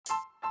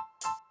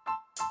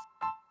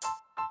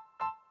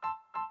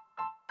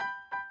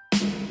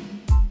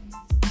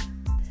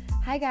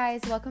Hi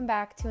guys, welcome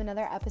back to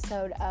another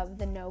episode of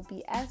the No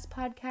BS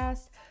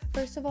podcast.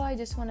 First of all, I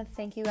just want to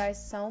thank you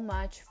guys so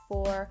much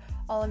for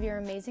all of your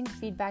amazing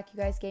feedback you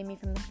guys gave me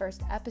from the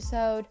first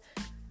episode.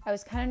 I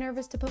was kind of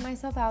nervous to put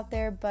myself out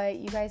there, but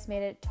you guys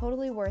made it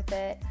totally worth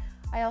it.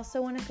 I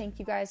also want to thank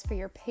you guys for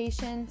your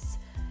patience.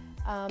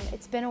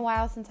 It's been a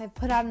while since I've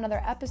put out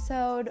another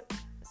episode.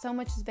 So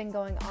much has been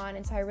going on,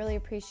 and so I really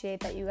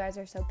appreciate that you guys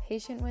are so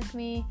patient with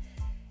me.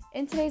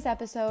 In today's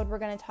episode, we're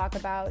going to talk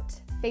about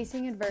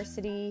facing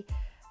adversity,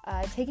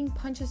 taking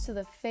punches to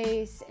the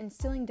face,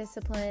 instilling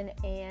discipline,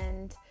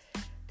 and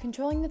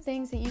controlling the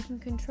things that you can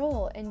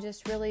control, and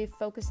just really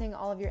focusing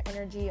all of your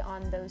energy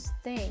on those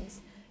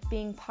things,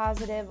 being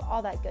positive,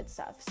 all that good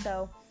stuff.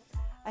 So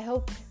I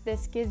hope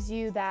this gives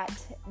you that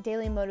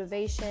daily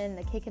motivation,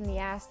 the kick in the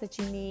ass that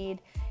you need.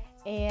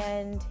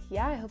 And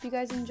yeah, I hope you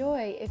guys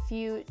enjoy. If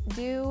you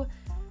do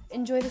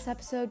enjoy this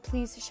episode,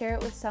 please share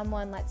it with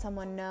someone, let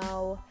someone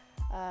know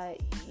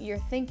you're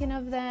thinking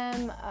of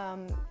them.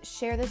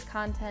 Share this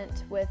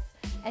content with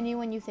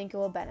anyone you think it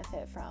will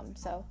benefit from.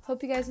 So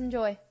hope you guys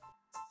enjoy.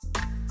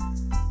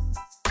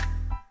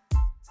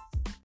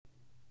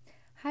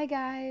 Hi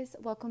guys,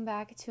 welcome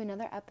back to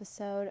another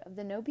episode of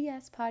the No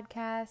BS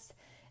podcast.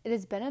 It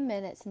has been a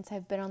minute since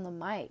I've been on the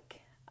mic.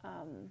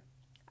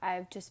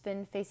 I've just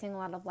been facing a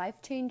lot of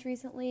life change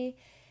recently,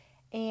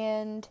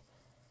 and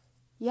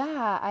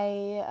yeah,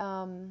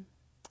 I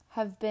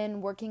have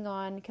been working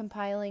on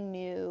compiling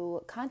new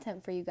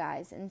content for you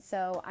guys, and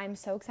so I'm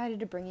so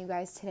excited to bring you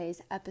guys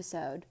today's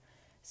episode.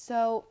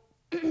 So,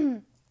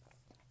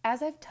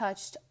 as I've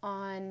touched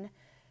on,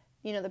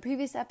 the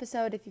previous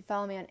episode, if you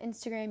follow me on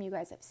Instagram, you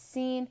guys have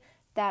seen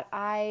that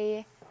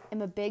I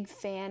am a big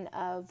fan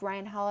of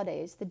Ryan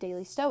Holiday's The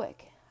Daily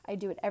Stoic. I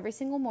do it every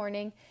single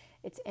morning.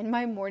 It's in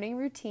my morning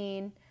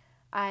routine.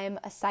 I'm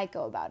a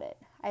psycho about it.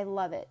 I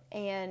love it.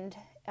 And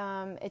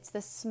it's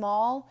this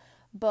small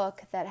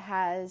book that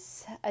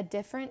has a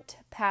different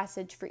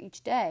passage for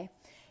each day.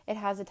 It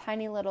has a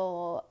tiny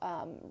little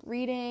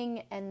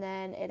reading, and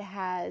then it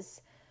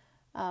has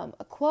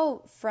a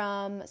quote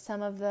from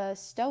some of the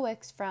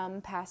Stoics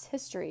from past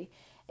history.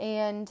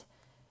 And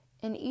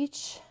in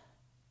each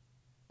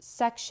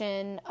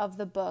section of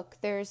the book,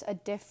 there's a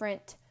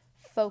different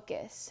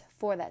focus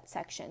for that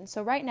section.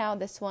 So right now,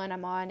 this one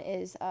I'm on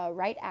is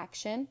right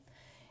action.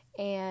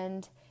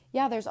 And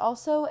yeah, there's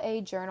also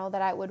a journal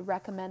that I would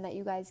recommend that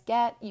you guys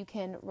get. You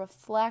can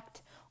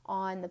reflect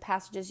on the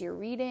passages you're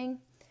reading,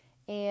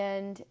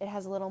 and it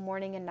has a little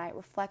morning and night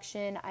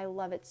reflection. I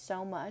love it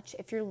so much.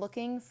 If you're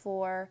looking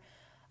for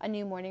a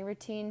new morning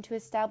routine to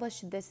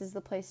establish, this is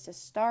the place to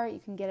start. You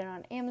can get it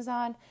on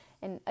Amazon.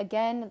 And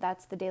again,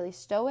 that's The Daily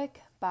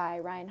Stoic by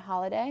Ryan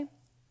Holiday.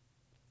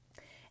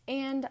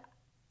 And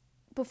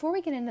before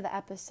we get into the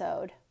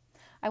episode,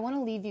 I want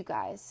to leave you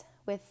guys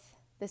with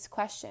this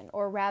question,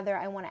 or rather,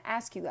 I want to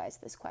ask you guys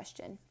this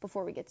question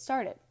before we get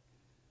started.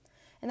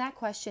 And that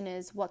question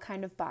is, what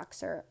kind of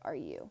boxer are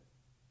you?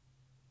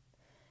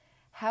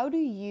 How do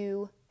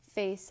you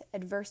face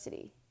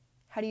adversity?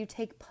 How do you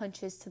take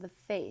punches to the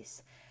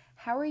face?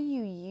 How are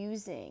you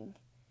using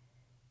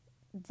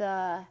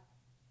the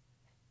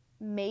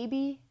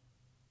maybe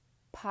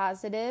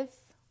positive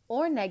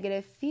or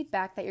negative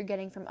feedback that you're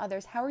getting from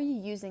others? How are you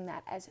using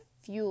that as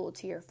fuel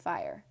to your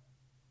fire?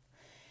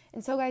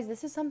 And so, guys,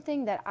 this is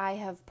something that I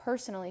have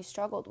personally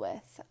struggled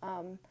with.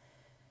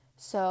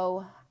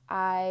 So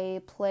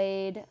I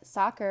played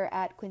soccer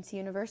at Quincy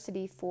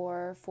University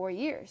for 4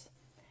 years.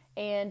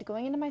 And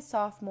going into my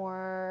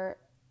sophomore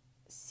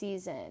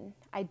season,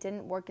 I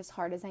didn't work as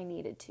hard as I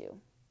needed to.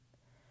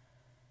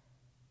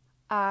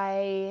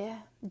 I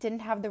didn't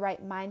have the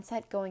right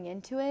mindset going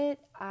into it.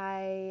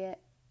 I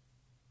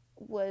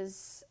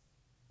was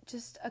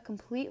just a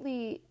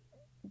completely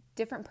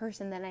different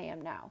person than I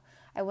am now.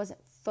 I wasn't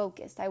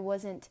focused. I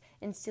wasn't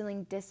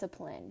instilling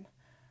discipline.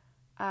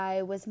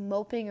 I was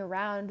moping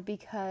around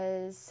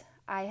because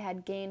I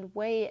had gained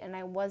weight and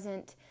I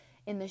wasn't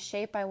in the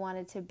shape I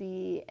wanted to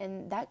be.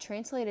 And that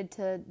translated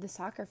to the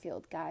soccer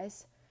field,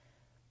 guys.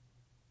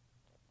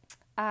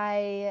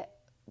 I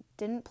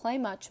didn't play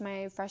much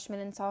my freshman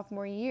and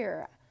sophomore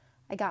year.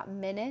 I got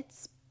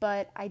minutes,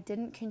 but I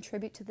didn't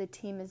contribute to the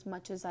team as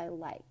much as I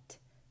liked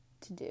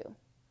to do.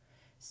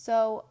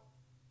 So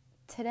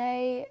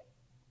today,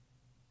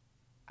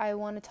 I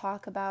want to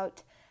talk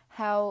about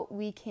how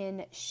we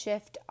can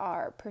shift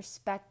our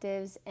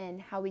perspectives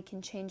and how we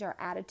can change our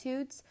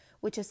attitudes,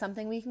 which is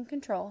something we can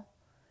control,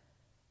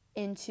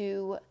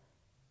 into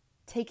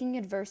taking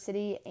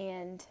adversity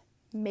and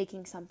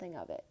making something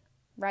of it,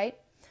 right?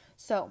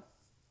 So,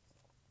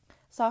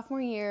 sophomore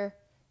year,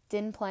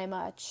 didn't play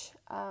much,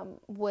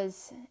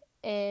 was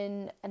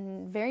in a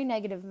very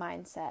negative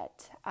mindset.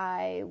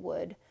 I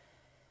would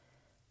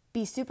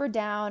be super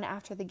down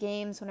after the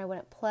games when I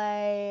wouldn't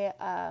play,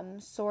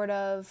 sort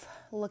of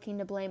looking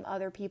to blame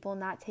other people,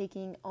 not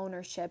taking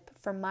ownership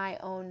for my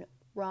own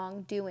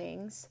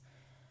wrongdoings.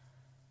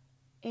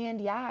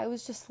 And yeah, I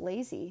was just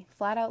lazy,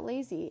 flat out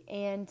lazy.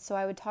 And so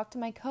I would talk to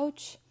my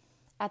coach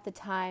at the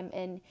time,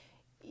 and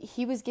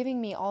he was giving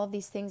me all of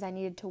these things I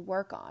needed to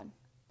work on.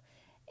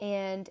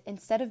 And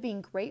instead of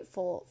being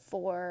grateful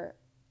for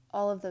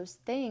all of those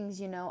things,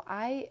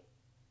 I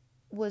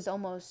was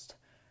almost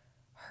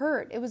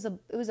hurt. It was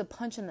a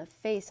punch in the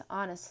face,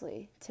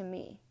 honestly, to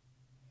me.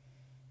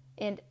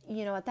 And,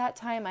 at that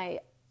time, I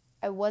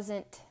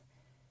wasn't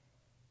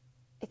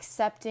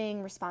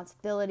accepting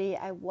responsibility.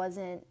 I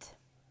wasn't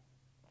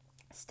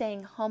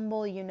staying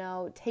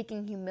humble,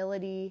 taking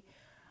humility.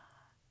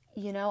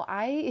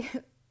 I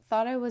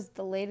thought I was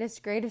the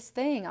latest, greatest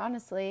thing,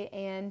 honestly.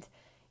 And,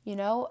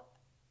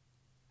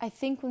 I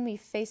think when we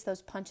face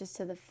those punches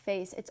to the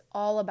face, it's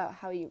all about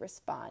how you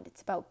respond.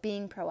 It's about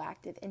being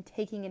proactive and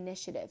taking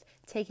initiative,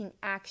 taking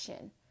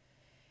action.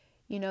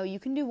 You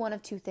can do one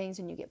of two things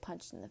when you get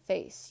punched in the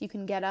face. You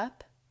can get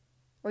up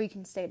or you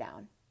can stay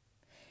down.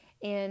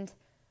 And,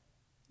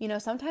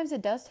 sometimes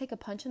it does take a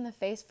punch in the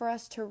face for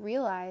us to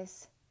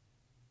realize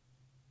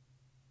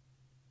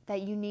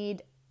that you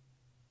need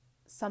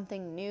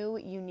something new.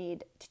 You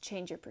need to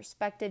change your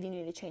perspective. You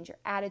need to change your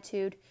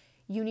attitude.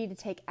 You need to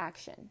take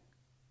action.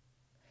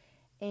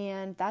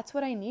 And that's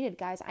what I needed,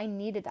 guys. I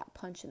needed that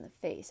punch in the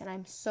face. And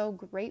I'm so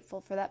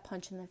grateful for that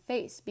punch in the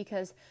face,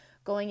 because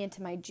going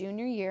into my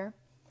junior year,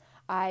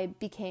 I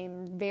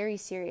became very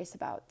serious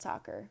about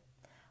soccer.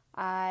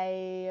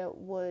 I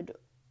would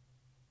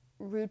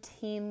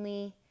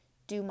routinely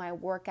do my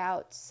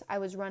workouts. I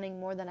was running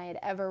more than I had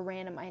ever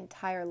ran in my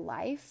entire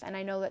life. And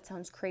I know that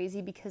sounds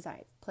crazy because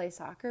I play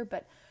soccer,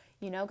 but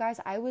guys,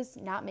 I was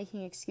not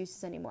making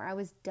excuses anymore. I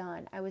was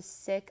done. I was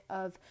sick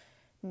of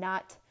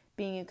not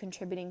being a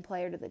contributing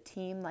player to the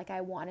team like I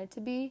wanted to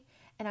be.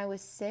 And I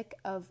was sick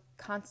of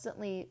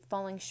constantly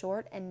falling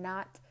short and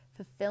not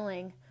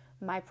fulfilling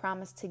my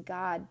promise to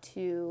God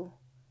to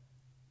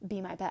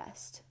be my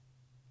best.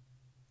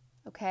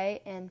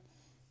 Okay? And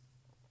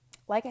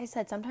like I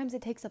said, sometimes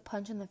it takes a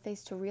punch in the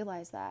face to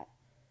realize that.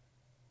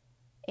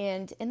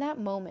 And in that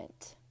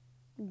moment,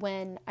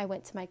 when I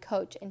went to my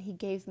coach and he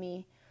gave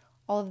me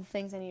all of the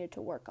things I needed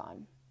to work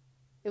on,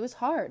 it was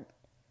hard.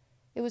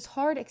 It was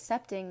hard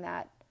accepting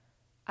that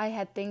I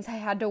had things I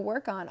had to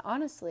work on,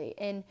 honestly.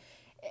 And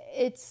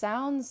it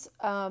sounds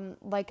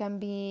like that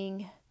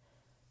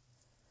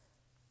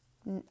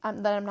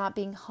I'm not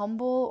being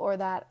humble or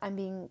that I'm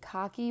being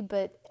cocky,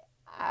 but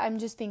I'm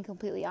just being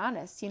completely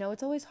honest.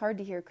 It's always hard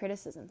to hear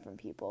criticism from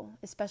people,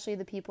 especially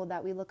the people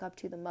that we look up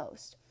to the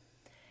most.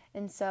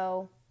 And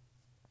so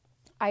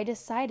I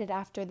decided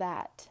after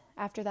that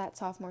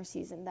sophomore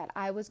season, that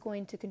I was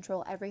going to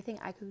control everything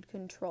I could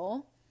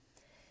control,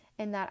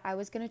 and that I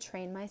was going to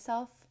train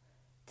myself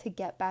to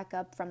get back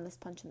up from this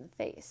punch in the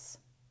face.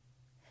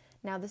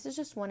 Now, this is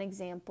just one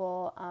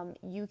example.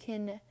 You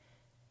can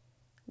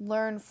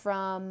learn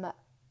from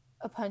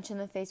a punch in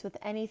the face with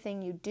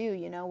anything you do,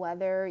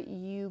 whether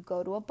you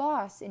go to a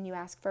boss and you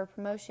ask for a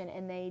promotion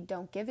and they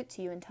don't give it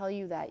to you and tell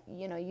you that,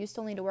 you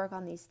still need to work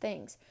on these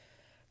things.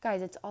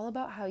 Guys, it's all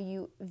about how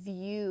you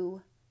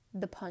view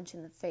the punch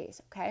in the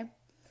face, okay?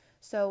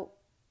 So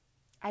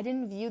I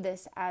didn't view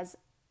this as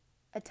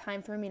a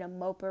time for me to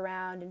mope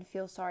around and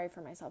feel sorry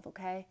for myself,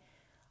 okay?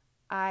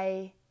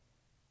 I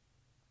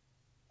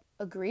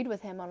agreed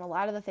with him on a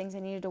lot of the things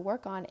I needed to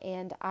work on,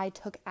 and I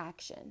took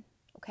action,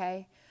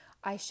 okay?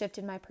 I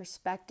shifted my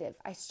perspective.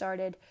 I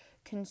started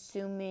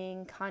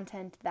consuming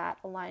content that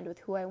aligned with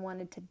who I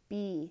wanted to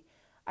be.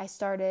 I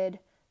started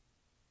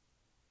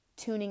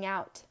tuning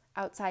out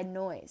outside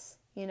noise,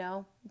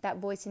 that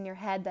voice in your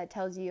head that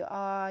tells you,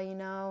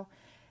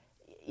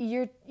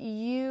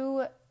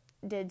 you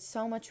did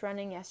so much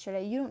running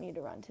yesterday. You don't need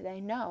to run today.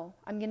 No,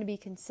 I'm going to be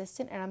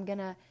consistent, and I'm going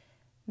to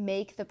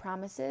keep the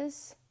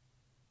promises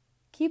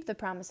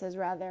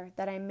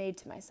that I made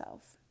to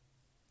myself.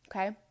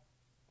 Okay?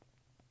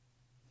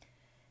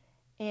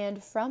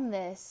 And from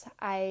this,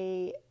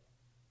 I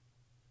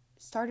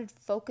started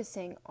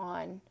focusing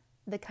on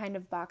the kind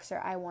of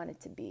boxer I wanted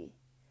to be.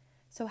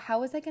 So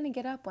how was I going to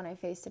get up when I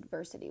faced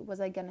adversity?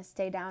 Was I going to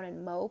stay down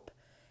and mope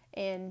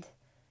and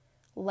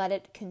let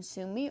it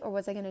consume me, or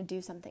was I going to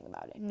do something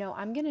about it? No,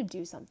 I'm going to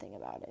do something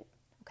about it.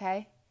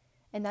 Okay?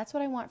 And that's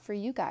what I want for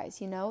you guys.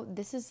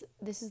 This is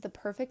the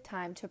perfect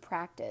time to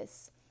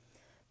practice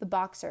the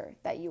boxer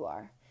that you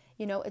are.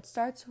 It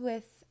starts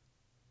with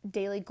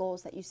daily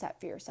goals that you set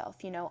for yourself.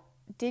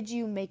 Did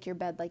you make your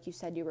bed like you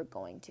said you were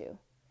going to?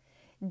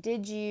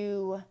 Did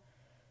you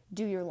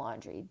do your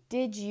laundry?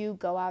 Did you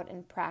go out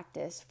and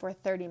practice for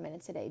 30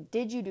 minutes a day?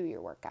 Did you do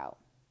your workout?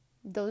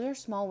 Those are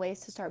small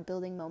ways to start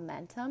building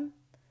momentum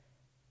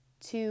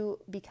to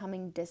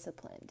becoming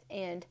disciplined.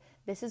 And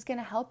this is going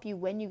to help you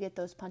when you get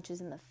those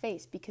punches in the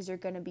face, because you're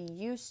going to be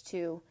used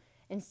to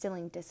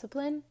instilling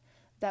discipline,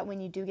 that when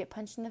you do get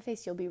punched in the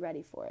face, you'll be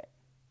ready for it.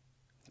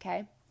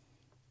 Okay?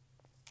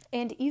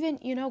 And even,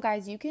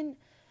 guys, you can,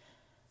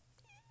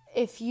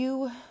 if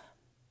you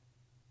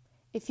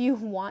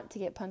want to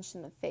get punched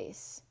in the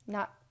face,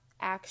 not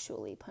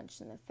actually punched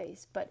in the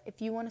face, but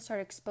if you want to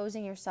start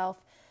exposing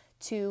yourself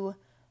to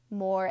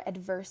more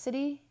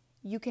adversity,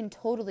 you can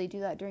totally do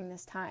that during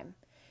this time.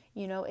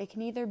 It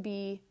can either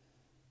be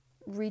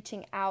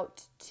reaching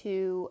out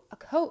to a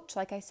coach,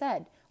 like I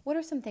said. What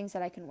are some things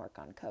that I can work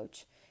on,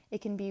 coach?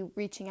 It can be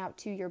reaching out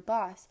to your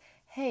boss.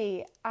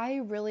 Hey, I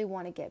really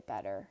want to get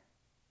better.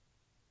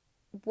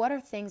 What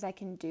are things I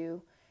can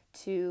do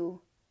to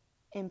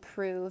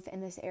improve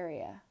in this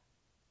area?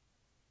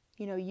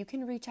 You know, you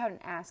can reach out and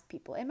ask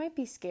people. It might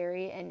be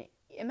scary and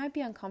it might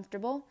be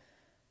uncomfortable,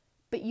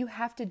 but you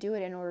have to do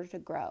it in order to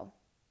grow.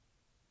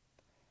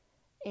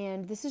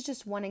 And this is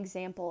just one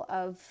example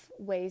of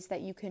ways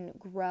that you can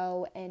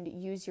grow and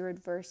use your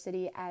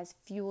adversity as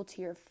fuel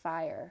to your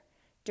fire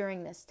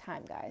during this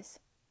time, guys.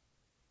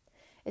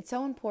 It's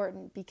so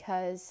important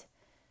because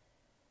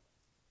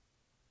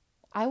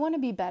I want to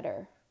be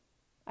better.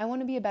 I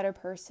want to be a better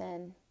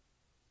person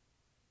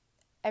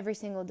every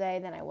single day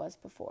than I was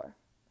before,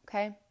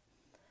 okay?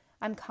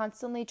 I'm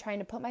constantly trying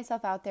to put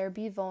myself out there,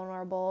 be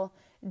vulnerable,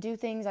 do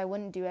things I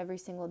wouldn't do every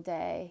single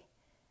day.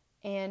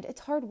 And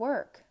it's hard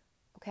work,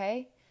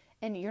 okay?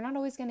 And you're not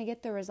always going to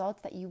get the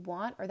results that you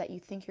want or that you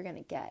think you're going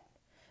to get.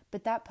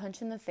 But that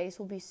punch in the face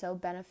will be so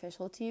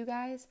beneficial to you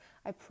guys.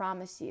 I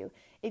promise you.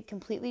 It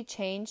completely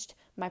changed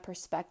my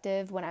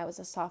perspective when I was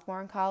a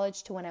sophomore in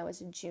college to when I was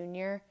a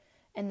junior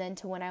and then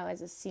to when I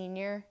was a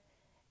senior.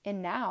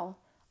 And now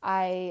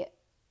I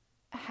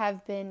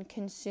have been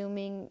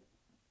consuming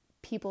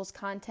people's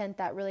content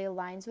that really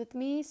aligns with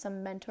me,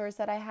 some mentors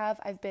that I have.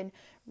 I've been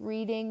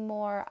reading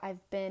more.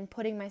 I've been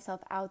putting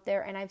myself out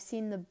there, and I've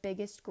seen the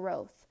biggest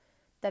growth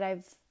that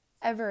I've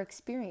ever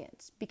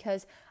experienced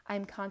because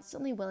I'm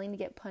constantly willing to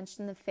get punched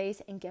in the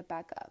face and get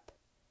back up.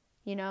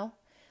 You know,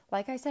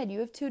 like I said, you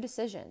have two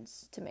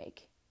decisions to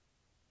make.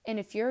 And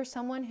if you're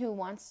someone who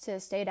wants to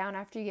stay down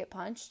after you get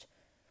punched,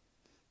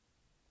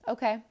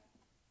 okay,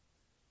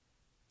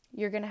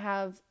 you're going to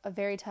have a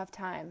very tough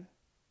time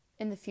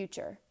in the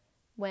future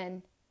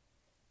when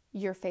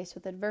you're faced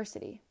with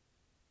adversity.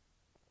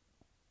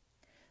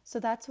 So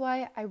that's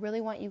why I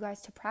really want you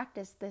guys to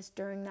practice this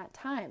during that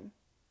time.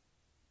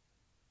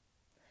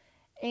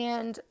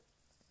 And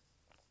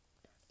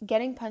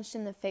getting punched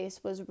in the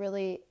face was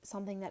really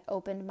something that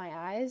opened my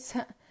eyes.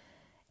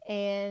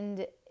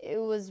 And it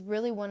was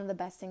really one of the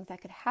best things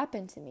that could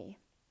happen to me.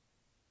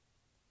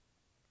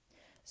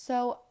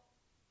 So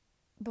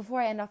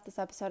before I end off this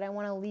episode, I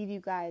want to leave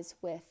you guys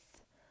with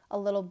a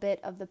little bit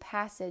of the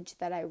passage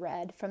that I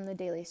read from the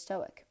Daily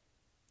Stoic.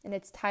 And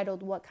it's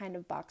titled, "What Kind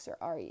of Boxer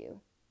Are You?"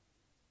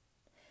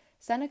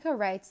 Seneca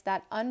writes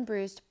that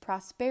unbruised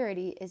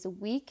prosperity is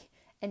weak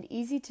and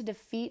easy to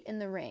defeat in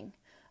the ring,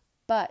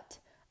 but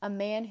a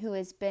man who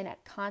has been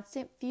at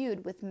constant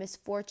feud with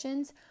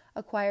misfortunes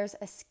acquires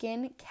a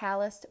skin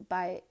calloused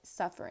by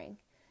suffering.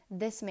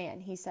 This man,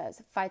 he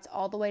says, fights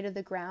all the way to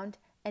the ground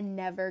and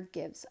never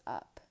gives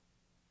up.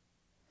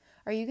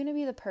 Are you going to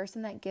be the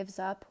person that gives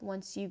up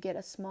once you get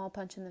a small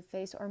punch in the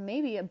face or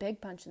maybe a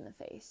big punch in the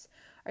face?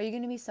 Are you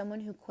going to be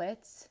someone who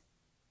quits?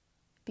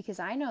 Because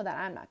I know that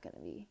I'm not going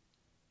to be.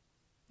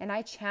 And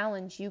I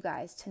challenge you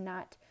guys to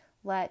not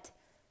let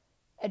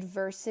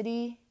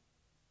adversity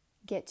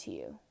get to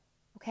you.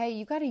 Okay?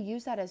 You got to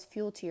use that as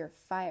fuel to your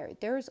fire.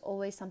 There is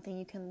always something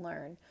you can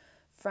learn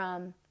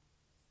from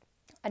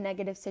a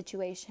negative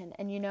situation.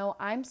 And you know,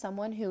 I'm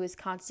someone who is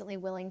constantly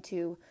willing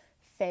to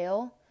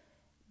fail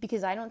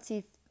because I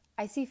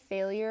see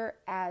failure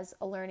as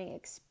a learning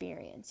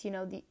experience. You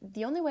know,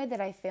 the only way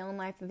that I fail in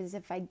life is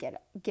if I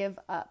give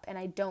up and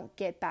I don't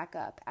get back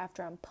up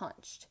after I'm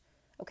punched.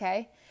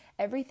 Okay?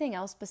 Everything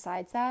else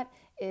besides that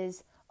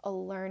is a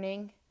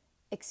learning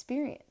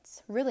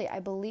experience. Really, I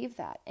believe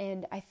that.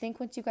 And I think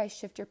once you guys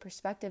shift your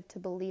perspective to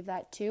believe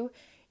that too,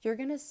 you're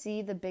going to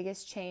see the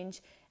biggest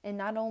change in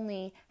not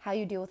only how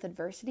you deal with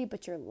adversity,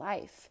 but your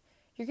life.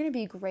 You're going to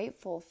be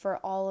grateful for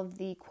all of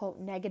the, quote,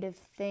 negative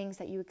things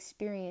that you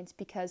experience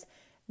because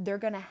they're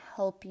going to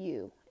help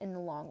you in the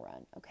long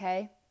run,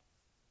 okay?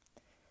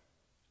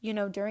 You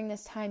know, during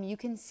this time, you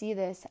can see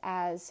this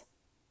as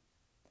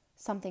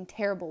something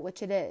terrible,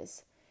 which it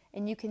is.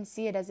 And you can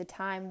see it as a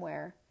time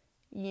where,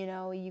 you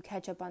know, you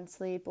catch up on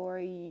sleep or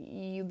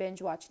you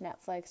binge watch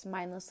Netflix,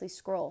 mindlessly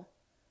scroll.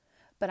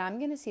 But I'm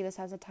going to see this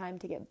as a time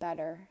to get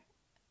better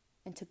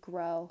and to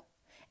grow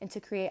and to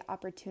create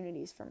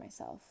opportunities for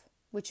myself,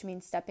 which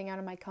means stepping out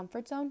of my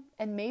comfort zone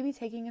and maybe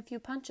taking a few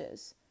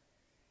punches.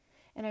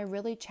 And I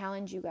really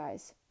challenge you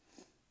guys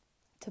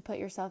to put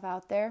yourself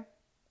out there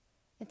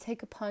and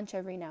take a punch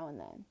every now and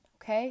then,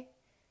 okay?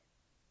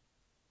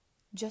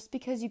 Just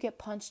because you get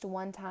punched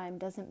one time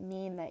doesn't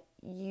mean that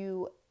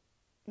you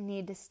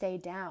need to stay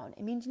down.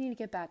 It means you need to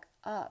get back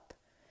up,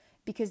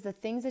 because the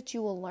things that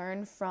you will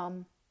learn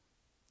from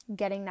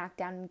getting knocked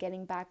down and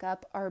getting back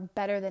up are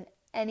better than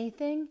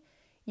anything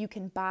you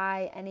can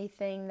buy,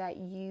 anything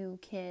you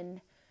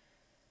can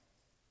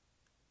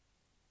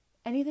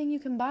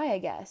buy, I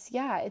guess.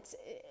 Yeah,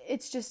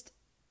 it's just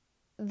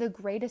the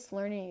greatest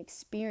learning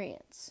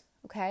experience,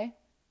 okay?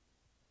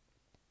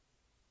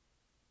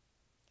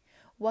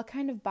 What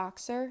kind of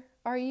boxer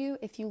are you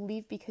if you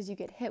leave because you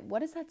get hit? What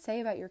does that say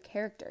about your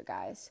character,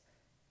 guys?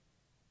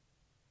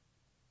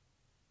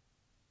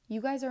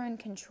 You guys are in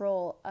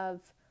control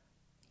of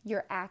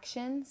your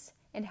actions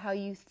and how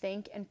you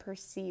think and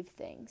perceive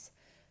things.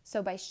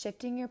 So by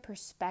shifting your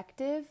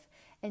perspective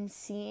and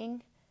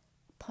seeing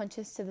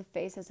punches to the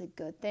face as a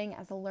good thing,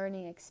 as a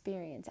learning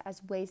experience,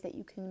 as ways that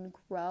you can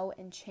grow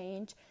and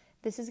change,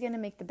 this is going to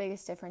make the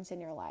biggest difference in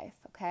your life,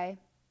 okay?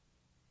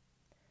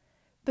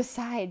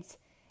 Besides,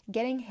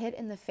 getting hit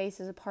in the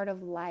face is a part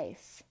of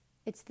life.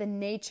 It's the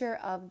nature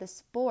of the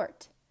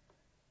sport.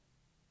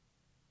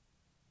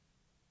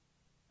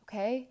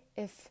 Okay?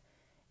 If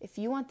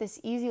you want this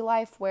easy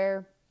life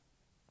where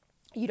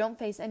you don't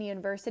face any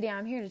adversity,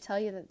 I'm here to tell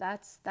you that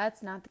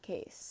that's not the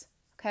case.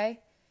 Okay?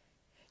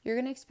 You're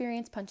going to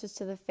experience punches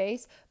to the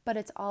face, but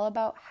it's all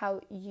about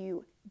how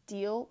you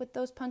deal with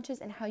those punches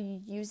and how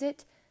you use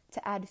it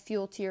to add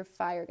fuel to your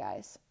fire,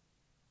 guys.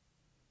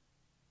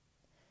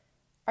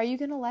 Are you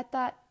going to let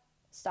that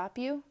stop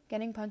you,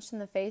 getting punched in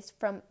the face,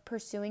 from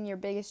pursuing your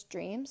biggest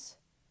dreams?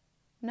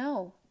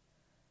 No.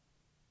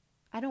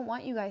 I don't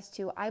want you guys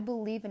to. I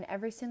believe in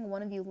every single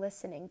one of you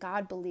listening.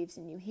 God believes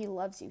in you. He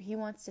loves you. He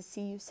wants to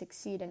see you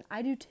succeed, and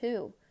I do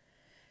too.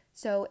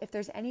 So if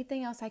there's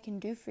anything else I can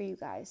do for you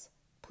guys,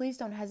 please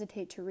don't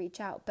hesitate to reach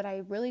out. But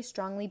I really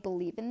strongly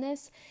believe in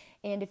this,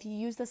 and if you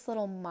use this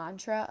little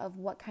mantra of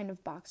what kind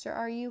of boxer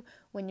are you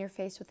when you're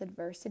faced with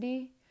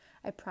adversity,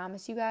 I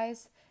promise you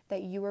guys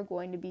that you are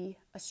going to be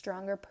a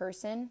stronger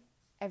person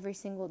every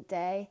single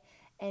day,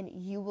 and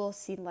you will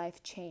see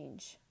life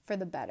change for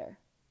the better.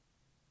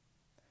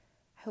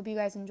 I hope you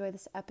guys enjoyed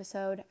this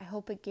episode. I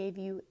hope it gave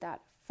you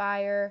that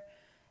fire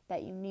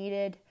that you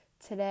needed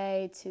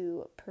today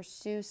to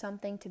pursue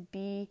something, to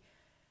be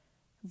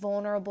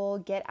vulnerable,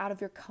 get out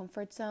of your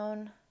comfort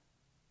zone.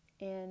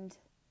 And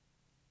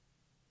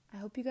I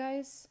hope you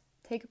guys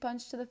take a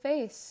punch to the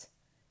face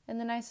in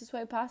the nicest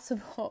way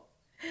possible.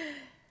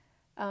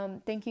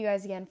 Thank you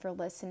guys again for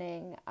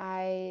listening.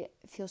 I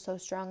feel so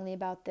strongly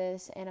about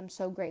this, and I'm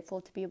so grateful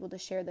to be able to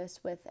share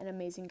this with an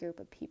amazing group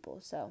of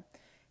people. So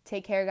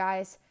take care,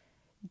 guys.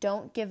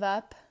 Don't give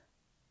up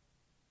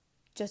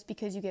just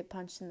because you get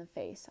punched in the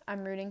face.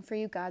 I'm rooting for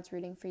you, God's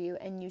rooting for you,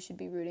 and you should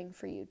be rooting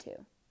for you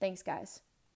too. Thanks, guys.